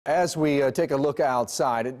As we take a look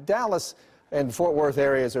outside, Dallas and Fort Worth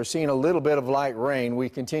areas are seeing a little bit of light rain. We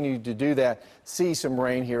continue to do that, see some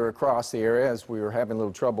rain here across the area as we were having a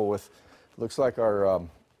little trouble with, looks like our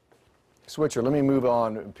switcher. Let me move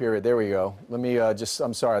on, period. There we go. Let me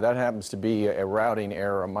I'm sorry, that happens to be a routing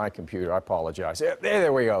error on my computer. I apologize.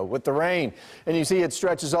 There we go, with the rain. And you see it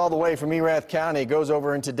stretches all the way from Erath County. It goes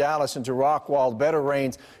over into Dallas, into Rockwall. Better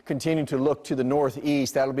rains continue to look to the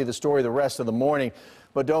northeast. That'll be the story the rest of the morning.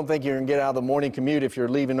 But don't think you're going to get out of the morning commute if you're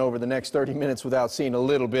leaving over the next 30 minutes without seeing a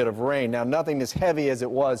little bit of rain. Now, nothing as heavy as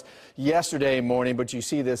it was yesterday morning, but you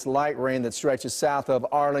see this light rain that stretches south of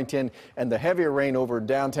Arlington and the heavier rain over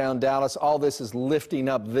downtown Dallas. All this is lifting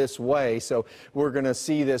up this way, so we're going to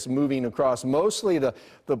see this moving across mostly the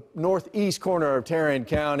northeast corner of Tarrant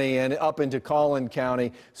County and up into Collin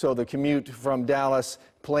County. So the commute from Dallas,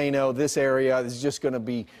 Plano, this area is just going to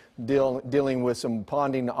be dealing with some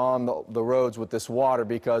ponding on the roads with this water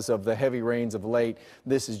because of the heavy rains of late.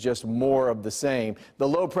 This is just more of the same. The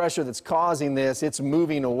low pressure that's causing this, it's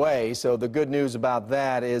moving away. So the good news about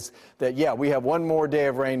that is that, yeah, we have one more day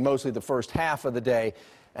of rain, mostly the first half of the day.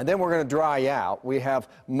 And then we're going to dry out. We have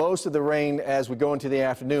most of the rain as we go into the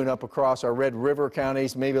afternoon up across our Red River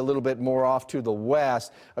counties, maybe a little bit more off to the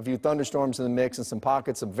west. A few thunderstorms in the mix and some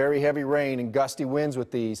pockets of very heavy rain and gusty winds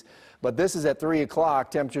with these. But this is at 3 o'clock.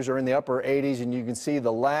 Temperatures are in the upper 80s, and you can see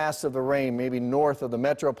the last of the rain maybe north of the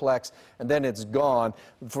Metroplex, and then it's gone.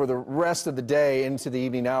 For the rest of the day into the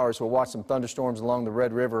evening hours, we'll watch some thunderstorms along the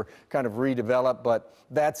Red River kind of redevelop, but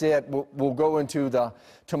that's it. We'll go into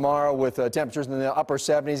tomorrow with temperatures in the upper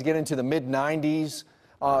 70s, get into the mid-90s.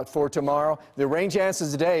 For tomorrow. The rain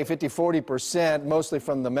chances today, 50-40%, mostly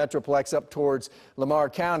from the Metroplex up towards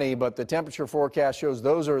Lamar County, but the temperature forecast shows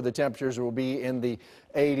those are the temperatures will be in the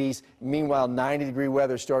 80s. Meanwhile, 90-degree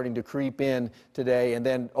weather starting to creep in today, and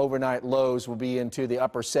then overnight lows will be into the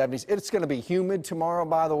upper 70s. It's going to be humid tomorrow,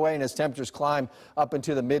 by the way, and as temperatures climb up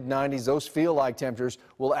into the mid-90s, those feel-like temperatures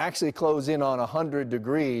will actually close in on 100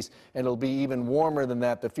 degrees, and it'll be even warmer than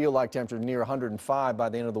that. The feel-like temperature near 105 by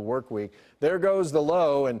the end of the work week. There goes the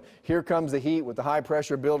low, and here comes the heat with the high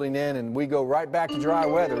pressure building in, and we go right back to dry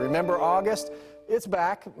weather. Remember August? It's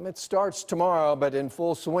back. It starts tomorrow, but in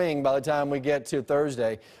full swing by the time we get to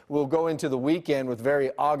Thursday. We'll go into the weekend with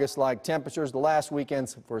very August-like temperatures. The last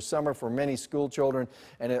weekends for summer for many school children,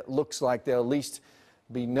 and it looks like they'll at least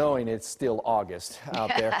be knowing it's still August out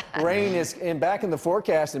there. Rain is back in the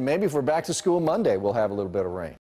forecast, and maybe for back to school Monday, we'll have a little bit of rain.